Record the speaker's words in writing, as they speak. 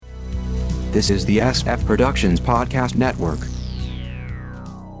This is the SF Productions Podcast Network.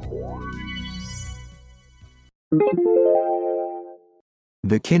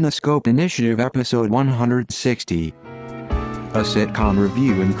 The Kinescope Initiative, Episode 160. A sitcom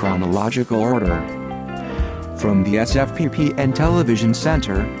review in chronological order. From the SFPP and Television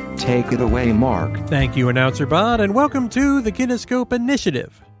Center, take it away, Mark. Thank you, Announcer Bod, and welcome to the Kinescope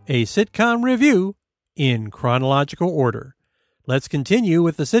Initiative, a sitcom review in chronological order. Let's continue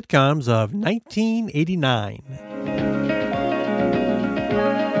with the sitcoms of 1989.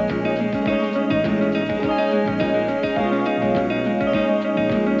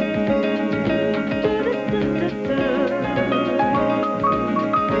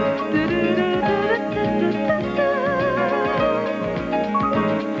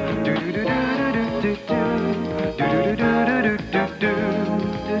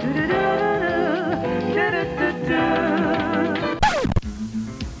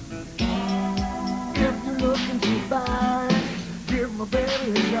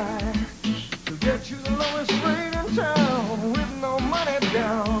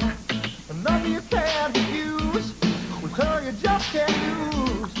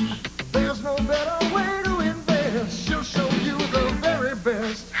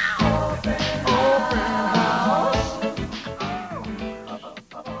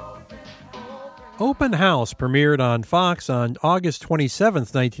 Open House premiered on Fox on August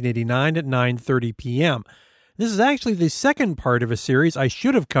 27th, 1989 at 9:30 p.m. This is actually the second part of a series I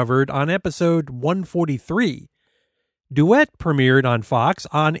should have covered on episode 143. Duet premiered on Fox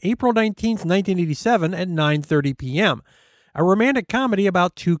on April 19th, 1987 at 9:30 p.m. A romantic comedy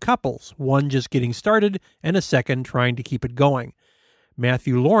about two couples, one just getting started and a second trying to keep it going.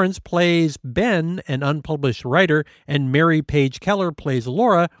 Matthew Lawrence plays Ben, an unpublished writer, and Mary Page Keller plays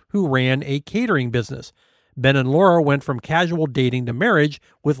Laura, who ran a catering business. Ben and Laura went from casual dating to marriage,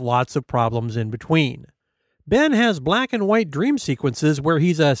 with lots of problems in between. Ben has black and white dream sequences where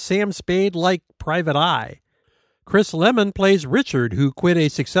he's a Sam Spade-like private eye. Chris Lemmon plays Richard, who quit a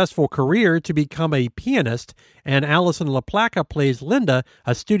successful career to become a pianist, and Allison LaPlaca plays Linda,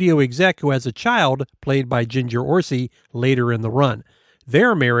 a studio exec who has a child, played by Ginger Orsi, later in the run.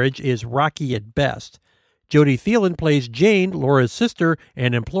 Their marriage is rocky at best. Jodie Thielen plays Jane, Laura's sister,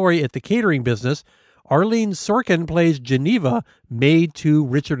 and employee at the catering business. Arlene Sorkin plays Geneva, maid to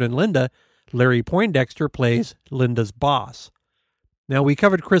Richard and Linda. Larry Poindexter plays Linda's boss. Now, we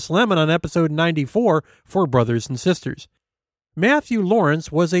covered Chris Lemmon on episode 94 for Brothers and Sisters. Matthew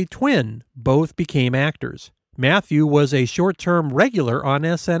Lawrence was a twin. Both became actors. Matthew was a short-term regular on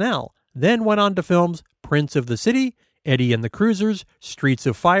SNL, then went on to films Prince of the City, Eddie and the Cruisers, Streets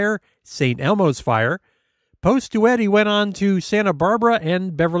of Fire, St. Elmo's Fire. Post-duet, he went on to Santa Barbara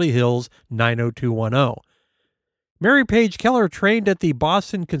and Beverly Hills 90210. Mary Page Keller trained at the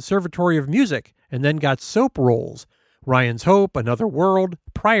Boston Conservatory of Music and then got soap roles, Ryan's Hope, Another World,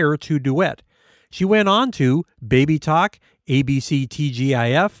 prior to Duet. She went on to Baby Talk, ABC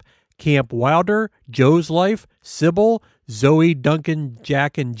TGIF, Camp Wilder, Joe's Life, Sybil, Zoe, Duncan,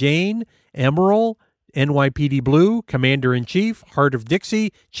 Jack and Jane, Emerald, NYPD Blue, Commander-in-Chief, Heart of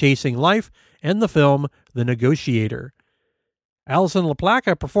Dixie, Chasing Life, and the film The Negotiator. Allison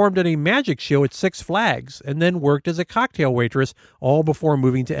LaPlaca performed at a magic show at Six Flags and then worked as a cocktail waitress, all before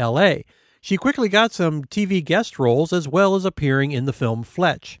moving to L.A. She quickly got some TV guest roles as well as appearing in the film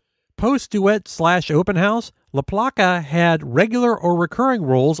Fletch. Post-duet/open house, LaPlaca had regular or recurring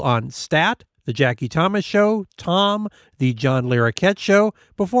roles on Stat, The Jackie Thomas Show, Tom, The John Larroquette Show,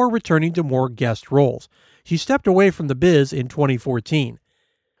 before returning to more guest roles. She stepped away from the biz in 2014.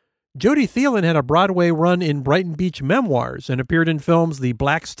 Jodie Thielen had a Broadway run in Brighton Beach Memoirs and appeared in films The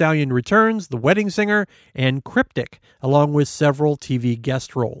Black Stallion Returns, The Wedding Singer, and Cryptic, along with several TV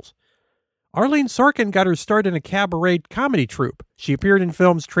guest roles. Arlene Sorkin got her start in a cabaret comedy troupe. She appeared in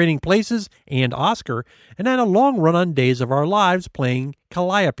films Trading Places and Oscar, and had a long run on Days of Our Lives playing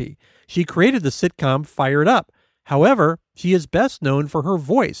Calliope. She created the sitcom Fired Up. However, she is best known for her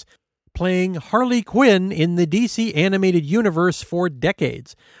voice, playing Harley Quinn in the DC animated universe for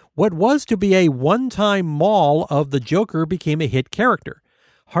decades. What was to be a one-time maul of the Joker became a hit character.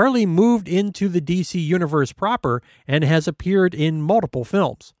 Harley moved into the DC universe proper and has appeared in multiple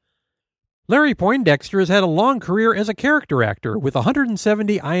films. Larry Poindexter has had a long career as a character actor, with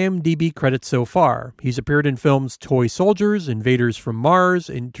 170 IMDb credits so far. He's appeared in films Toy Soldiers, Invaders from Mars,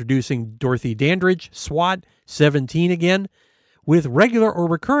 introducing Dorothy Dandridge, SWAT, 17 Again, with regular or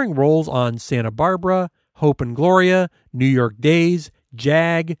recurring roles on Santa Barbara, Hope and Gloria, New York Days,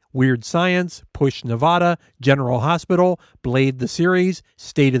 JAG, Weird Science, Push Nevada, General Hospital, Blade the Series,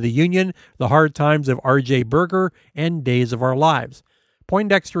 State of the Union, The Hard Times of R.J. Berger, and Days of Our Lives.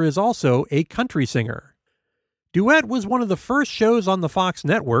 Poindexter is also a country singer. Duet was one of the first shows on the Fox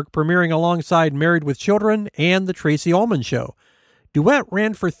network, premiering alongside Married with Children and The Tracy Ullman Show. Duet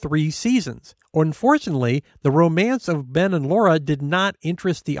ran for 3 seasons. Unfortunately, the romance of Ben and Laura did not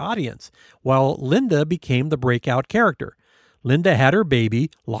interest the audience, while Linda became the breakout character. Linda had her baby,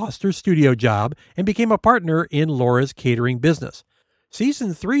 lost her studio job, and became a partner in Laura's catering business.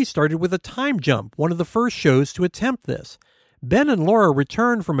 Season 3 started with a time jump, one of the first shows to attempt this. Ben and Laura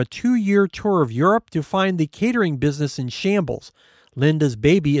returned from a 2-year tour of Europe to find the catering business in shambles. Linda's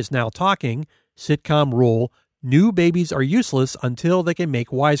baby is now talking, sitcom rule, new babies are useless until they can make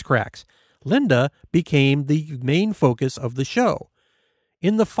wisecracks. Linda became the main focus of the show.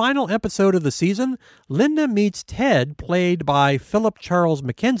 In the final episode of the season, Linda meets Ted, played by Philip Charles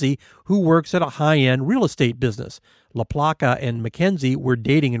Mackenzie, who works at a high-end real estate business. LaPlaca and Mackenzie were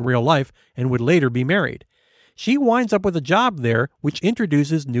dating in real life and would later be married. She winds up with a job there, which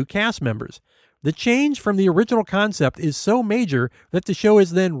introduces new cast members. The change from the original concept is so major that the show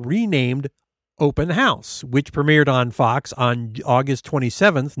is then renamed Open House, which premiered on Fox on August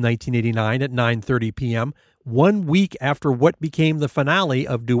 27th, 1989 at 9:30 p.m., 1 week after what became the finale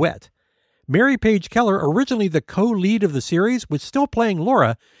of Duet. Mary Page Keller, originally the co-lead of the series, was still playing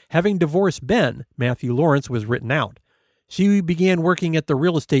Laura, having divorced Ben. Matthew Lawrence was written out. She began working at the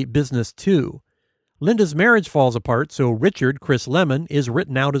real estate business too. Linda's marriage falls apart, so Richard, Chris Lemon, is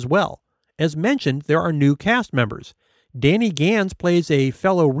written out as well. As mentioned, there are new cast members. Danny Gans plays a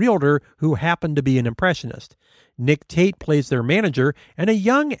fellow realtor who happened to be an impressionist. Nick Tate plays their manager, and a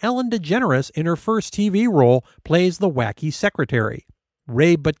young Ellen DeGeneres in her first TV role plays the wacky secretary.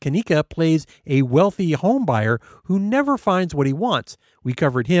 Ray Butkanika plays a wealthy homebuyer who never finds what he wants. We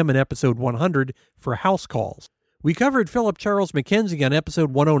covered him in episode 100 for House Calls. We covered Philip Charles Mackenzie on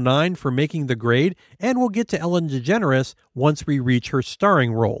episode 109 for Making the Grade, and we'll get to Ellen DeGeneres once we reach her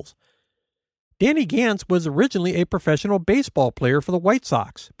starring roles. Danny Gans was originally a professional baseball player for the White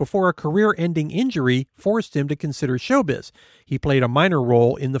Sox before a career-ending injury forced him to consider showbiz. He played a minor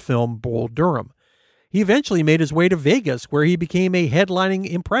role in the film Bull Durham. He eventually made his way to Vegas, where he became a headlining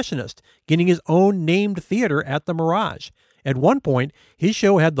impressionist, getting his own named theater at the Mirage. At one point, his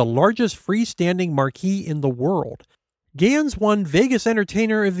show had the largest freestanding marquee in the world. Gans won Vegas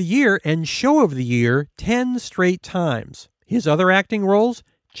Entertainer of the Year and Show of the Year 10 straight times. His other acting roles?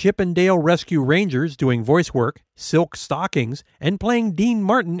 Chip and Dale Rescue Rangers doing voice work, Silk Stockings, and playing Dean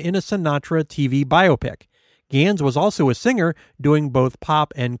Martin in a Sinatra TV biopic. Gans was also a singer, doing both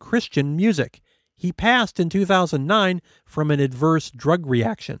pop and Christian music. He passed in 2009 from an adverse drug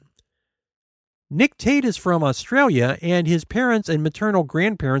reaction. Nick Tate is from Australia, and his parents and maternal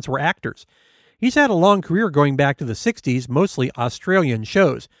grandparents were actors. He's had a long career going back to the 60s, mostly Australian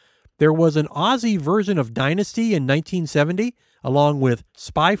shows. There was an Aussie version of Dynasty in 1970, along with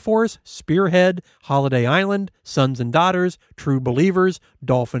Spy Force, Spearhead, Holiday Island, Sons and Daughters, True Believers,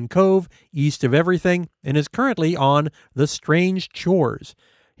 Dolphin Cove, East of Everything, and is currently on The Strange Chores.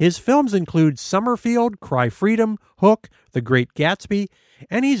 His films include Summerfield, Cry Freedom, Hook, The Great Gatsby,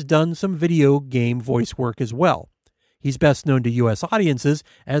 and he's done some video game voice work as well. He's best known to U.S. audiences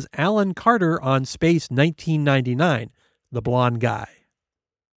as Alan Carter on Space 1999, the blonde guy.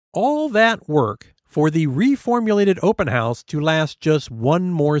 All that work for the reformulated Open House to last just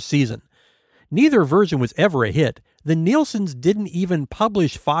one more season. Neither version was ever a hit. The Nielsen's didn't even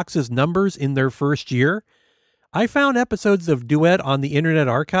publish Fox's numbers in their first year. I found episodes of Duet on the Internet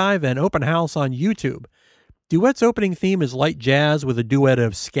Archive and Open House on YouTube. Duet's opening theme is light jazz with a duet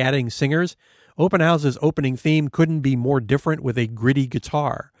of scatting singers. Open House's opening theme couldn't be more different with a gritty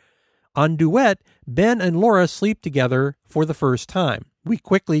guitar. On Duet, Ben and Laura sleep together for the first time. We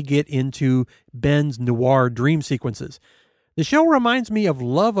quickly get into Ben's noir dream sequences. The show reminds me of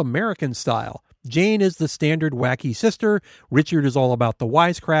Love American style. Jane is the standard wacky sister. Richard is all about the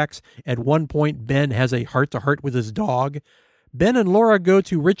wisecracks. At one point, Ben has a heart-to-heart with his dog. Ben and Laura go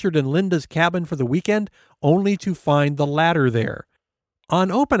to Richard and Linda's cabin for the weekend, only to find the latter there.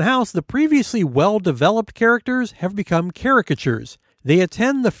 On Open House, the previously well-developed characters have become caricatures. They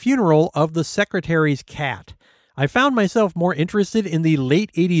attend the funeral of the secretary's cat. I found myself more interested in the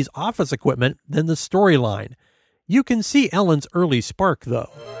late 80s office equipment than the storyline. You can see Ellen's early spark, though.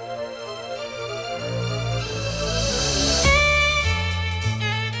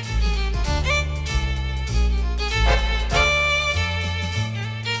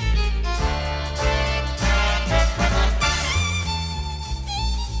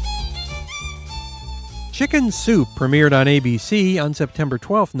 Chicken Soup premiered on ABC on September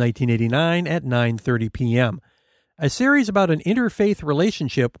 12, 1989 at 9:30 p.m. A series about an interfaith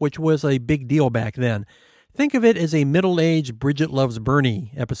relationship which was a big deal back then. Think of it as a middle-aged Bridget Loves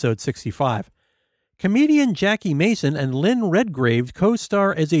Bernie, episode 65. Comedian Jackie Mason and Lynn Redgrave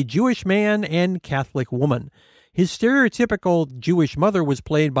co-star as a Jewish man and Catholic woman. His stereotypical Jewish mother was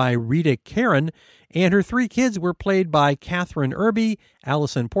played by Rita Karen, and her 3 kids were played by Catherine Irby,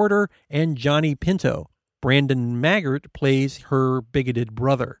 Allison Porter, and Johnny Pinto. Brandon Maggart plays her bigoted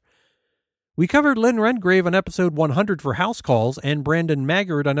brother. We covered Lynn Redgrave on episode 100 for House Calls and Brandon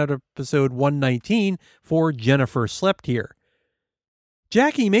Maggart on episode 119 for Jennifer Slept Here.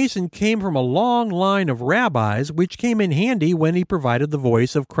 Jackie Mason came from a long line of rabbis, which came in handy when he provided the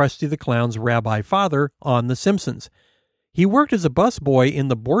voice of Krusty the Clown's rabbi father on The Simpsons. He worked as a busboy in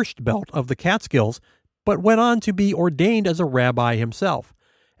the Borscht Belt of the Catskills, but went on to be ordained as a rabbi himself.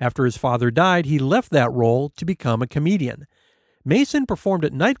 After his father died, he left that role to become a comedian. Mason performed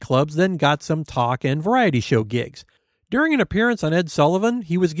at nightclubs, then got some talk and variety show gigs. During an appearance on Ed Sullivan,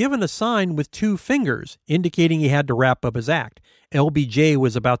 he was given a sign with 2 fingers, indicating he had to wrap up his act. LBJ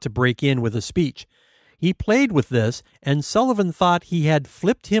was about to break in with a speech. He played with this, and Sullivan thought he had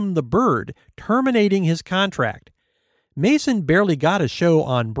flipped him the bird, terminating his contract. Mason barely got a show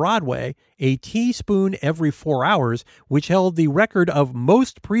on Broadway, A Teaspoon Every 4 Hours, which held the record of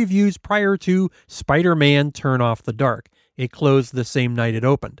most previews prior to Spider-Man Turn Off the Dark. It closed the same night it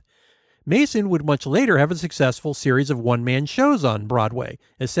opened. Mason would much later have a successful series of one-man shows on Broadway,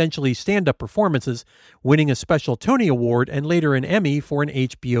 essentially stand-up performances, winning a special Tony Award and later an Emmy for an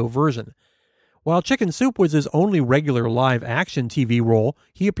HBO version. While Chicken Soup was his only regular live-action TV role,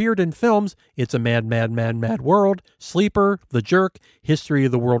 he appeared in films It's a Mad, Mad, Mad, Mad World, Sleeper, The Jerk, History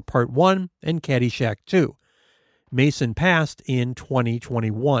of the World Part 1, and Caddyshack 2. Mason passed in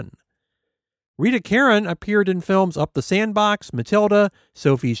 2021. Rita Karen appeared in films Up the Sandbox, Matilda,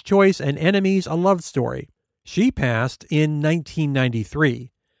 Sophie's Choice, and Enemies, A Love Story. She passed in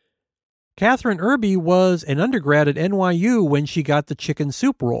 1993. Catherine Irby was an undergrad at NYU when she got the Chicken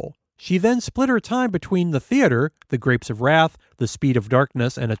Soup role. She then split her time between the theater, The Grapes of Wrath, The Speed of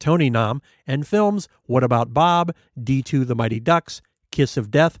Darkness, and a Tony nom, and films What About Bob, D2 The Mighty Ducks, Kiss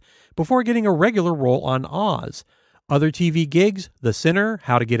of Death, before getting a regular role on Oz. Other TV gigs, The Sinner,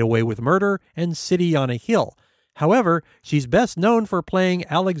 How to Get Away with Murder, and City on a Hill. However, she's best known for playing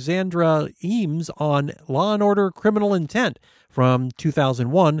Alexandra Eames on Law & Order Criminal Intent from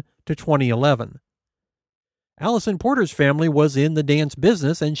 2001 to 2011. Allison Porter's family was in the dance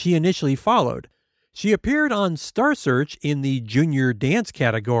business, and she initially followed. She appeared on Star Search in the junior dance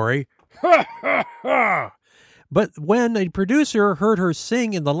category. But when a producer heard her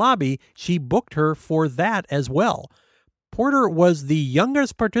sing in the lobby, she booked her for that as well. Porter was the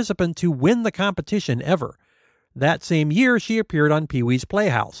youngest participant to win the competition ever. That same year, she appeared on Pee-wee's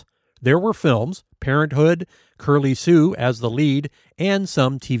Playhouse. There were films, Parenthood, Curly Sue as the lead, and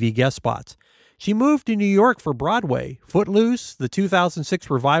some TV guest spots. She moved to New York for Broadway, Footloose, the 2006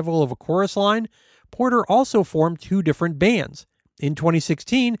 revival of A Chorus Line. Porter also formed 2 different bands. In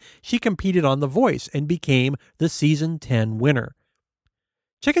 2016, she competed on The Voice and became the season 10 winner.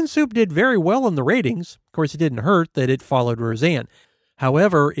 Chicken Soup did very well in the ratings. Of course, it didn't hurt that it followed Roseanne.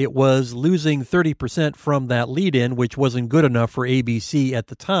 However, it was losing 30% from that lead-in, which wasn't good enough for ABC at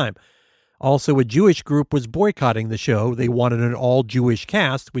the time. Also, a Jewish group was boycotting the show. They wanted an all-Jewish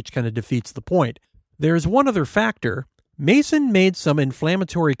cast, which kind of defeats the point. There's one other factor. Mason made some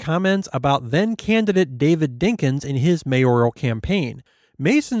inflammatory comments about then-candidate David Dinkins in his mayoral campaign.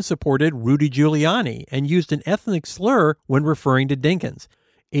 Mason supported Rudy Giuliani and used an ethnic slur when referring to Dinkins.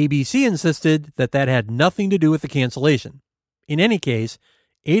 ABC insisted that had nothing to do with the cancellation. In any case,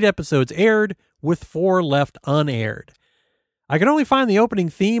 8 episodes aired, with 4 left unaired. I could only find the opening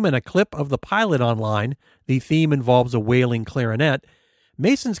theme and a clip of the pilot online. The theme involves a wailing clarinet.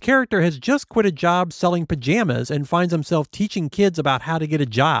 Mason's character has just quit a job selling pajamas and finds himself teaching kids about how to get a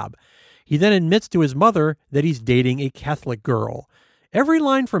job. He then admits to his mother that he's dating a Catholic girl. Every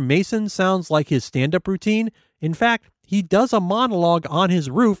line from Mason sounds like his stand-up routine. In fact, he does a monologue on his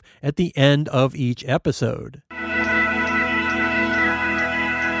roof at the end of each episode.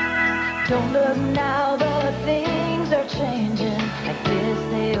 Don't look now, but things are changing. I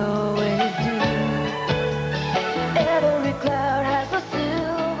guess they always do. Every cloud has a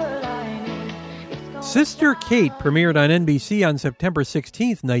silver lining. Sister Kate premiered on NBC on September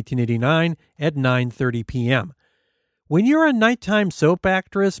 16, 1989 at 9:30 p.m. When you're a nighttime soap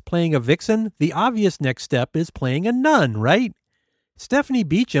actress playing a vixen, the obvious next step is playing a nun, right? Stephanie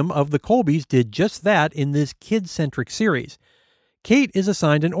Beacham of the Colbys did just that in this kid-centric series. Kate is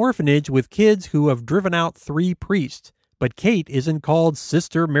assigned an orphanage with kids who have driven out 3 priests, but Kate isn't called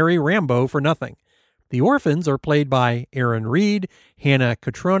Sister Mary Rambo for nothing. The orphans are played by Aaron Reed, Hannah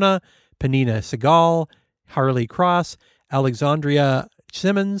Catrona, Penina Segal, Harley Cross, Alexandria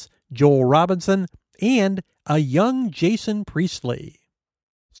Simmons, Joel Robinson, and a young Jason Priestley.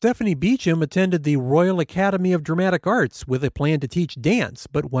 Stephanie Beacham attended the Royal Academy of Dramatic Arts with a plan to teach dance,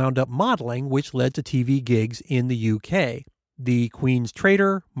 but wound up modeling, which led to TV gigs in the UK. The Queen's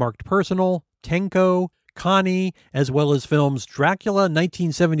Traitor, Marked Personal, Tenko, Connie, as well as films Dracula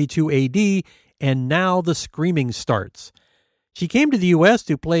 1972 AD and Now the Screaming Starts. She came to the U.S.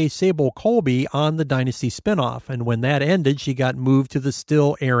 to play Sable Colby on the Dynasty spinoff, and when that ended, she got moved to the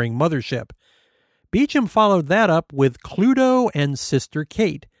still-airing Mothership. Beacham followed that up with Cluedo and Sister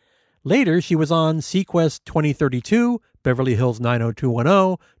Kate. Later, she was on Sequest 2032, Beverly Hills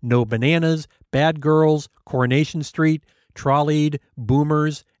 90210, No Bananas, Bad Girls, Coronation Street, Trolleyed,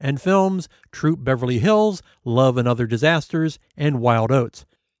 Boomers, and films Troop Beverly Hills, Love and Other Disasters, and Wild Oats.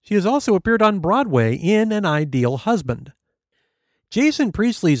 She has also appeared on Broadway in An Ideal Husband. Jason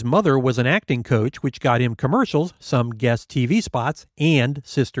Priestley's mother was an acting coach, which got him commercials, some guest TV spots, and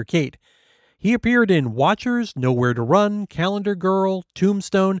Sister Kate. He appeared in Watchers, Nowhere to Run, Calendar Girl,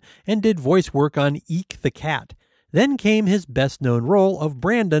 Tombstone, and did voice work on Eek the Cat. Then came his best-known role of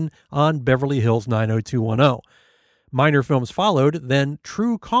Brandon on Beverly Hills 90210. Minor films followed, then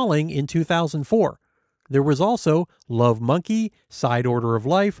True Calling in 2004. There was also Love Monkey, Side Order of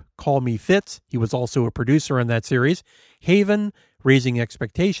Life, Call Me Fitz. He was also a producer on that series. Haven, Raising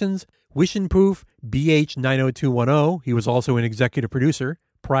Expectations, Wish and Poof, BH 90210. He was also an executive producer.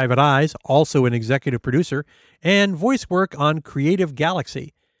 Private Eyes, also an executive producer, and voice work on Creative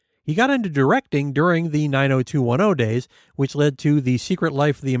Galaxy. He got into directing during the 90210 days, which led to The Secret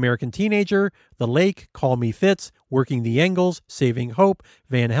Life of the American Teenager, The Lake, Call Me Fitz, Working the Angles, Saving Hope,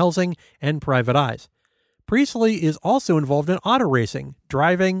 Van Helsing, and Private Eyes. Priestley is also involved in auto racing,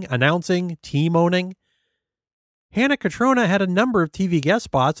 driving, announcing, team owning. Hannah Catrona had a number of TV guest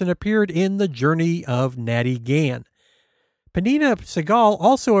spots and appeared in The Journey of Natty Gann. Penina Segal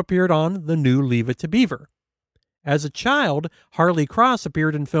also appeared on the new Leave It to Beaver. As a child, Harley Cross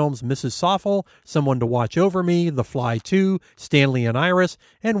appeared in films Mrs. Soffel, Someone to Watch Over Me, The Fly 2, Stanley and Iris,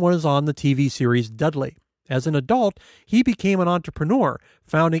 and was on the TV series Dudley. As an adult, he became an entrepreneur,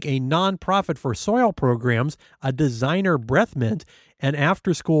 founding a nonprofit for soil programs, a designer breath mint, an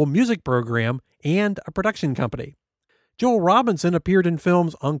after-school music program, and a production company. Joel Robinson appeared in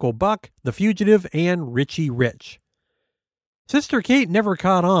films Uncle Buck, The Fugitive, and Richie Rich. Sister Kate never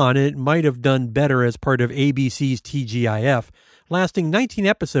caught on. It might have done better as part of ABC's TGIF, lasting 19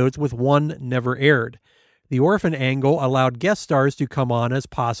 episodes with one never aired. The orphan angle allowed guest stars to come on as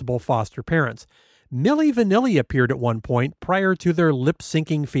possible foster parents. Milli Vanilli appeared at one point prior to their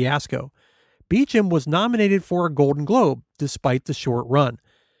lip-syncing fiasco. Beacham was nominated for a Golden Globe, despite the short run.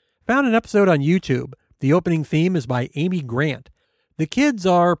 Found an episode on YouTube. The opening theme is by Amy Grant. The kids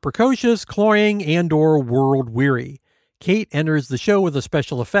are precocious, cloying, and/or world-weary. Kate enters the show with a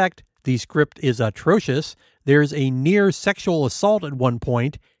special effect. The script is atrocious. There's a near sexual assault at one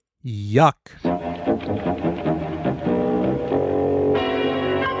point. Yuck.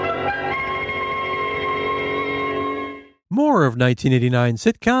 More of 1989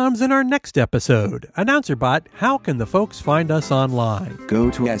 sitcoms in our next episode. AnnouncerBot, how can the folks find us online?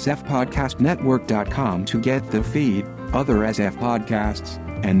 Go to sfpodcastnetwork.com to get the feed, other SF podcasts,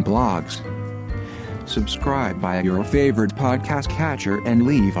 and blogs. Subscribe via your favorite podcast catcher and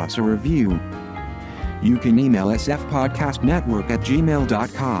leave us a review. You can email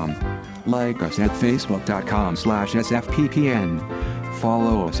sfpodcastnetwork@gmail.com. Like us at facebook.com/sfppn.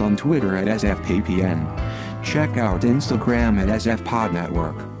 Follow us on Twitter at sfppn. Check out Instagram at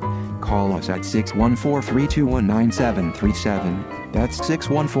sfpodnetwork. Call us at 614-321-9737. That's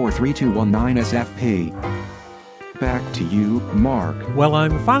 614-321-9SFP. Back to you, Mark. Well,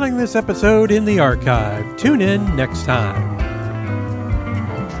 I'm filing this episode in the archive. Tune in next time.